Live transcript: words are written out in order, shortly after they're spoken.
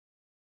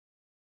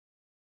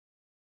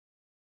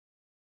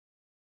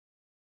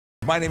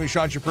My name is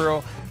Sean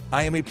Sharipo.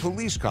 I am a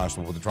police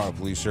constable with the Toronto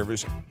Police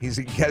Service. He's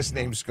a guest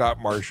named Scott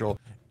Marshall,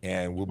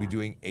 and we'll be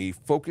doing a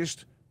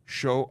focused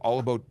show all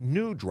about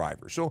new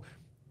drivers. So,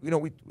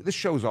 this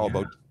show is all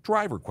about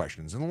driver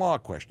questions and law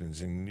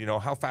questions, and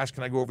how fast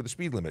can I go over the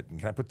speed limit, and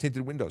can I put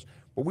tinted windows?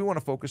 But we want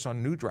to focus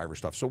on new driver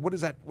stuff. So, what does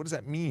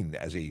that mean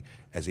as a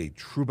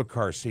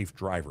Trubicar safe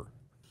driver?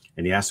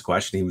 And he asked the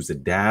question. He was the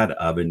dad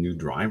of a new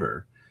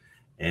driver,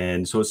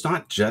 and so it's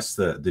not just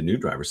the new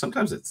driver.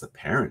 Sometimes it's the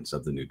parents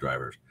of the new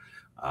drivers.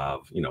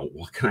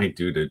 What can I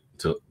do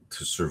to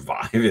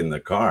survive in the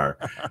car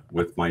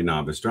with my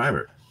novice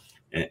driver,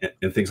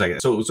 and things like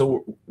that.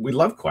 So we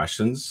love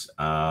questions.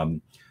 I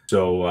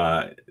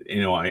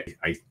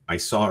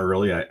saw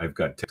early, I've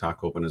got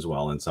TikTok open as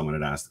well, and someone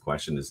had asked the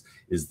question, is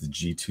the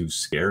G2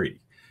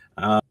 scary?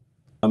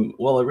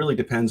 Well, it really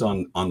depends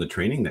on the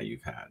training that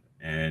you've had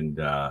and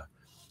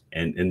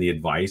the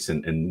advice.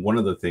 And one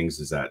of the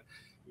things is that,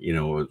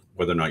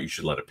 whether or not you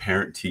should let a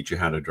parent teach you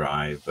how to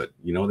drive, but,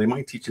 they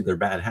might teach you their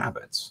bad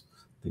habits,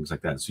 things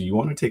like that. So you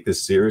want to take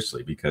this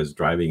seriously, because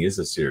driving is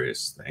a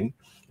serious thing.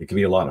 It can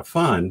be a lot of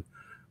fun,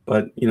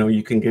 but,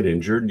 you can get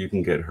injured, you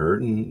can get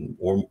hurt,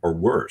 or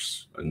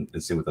worse, and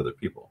same with other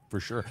people. For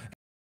sure.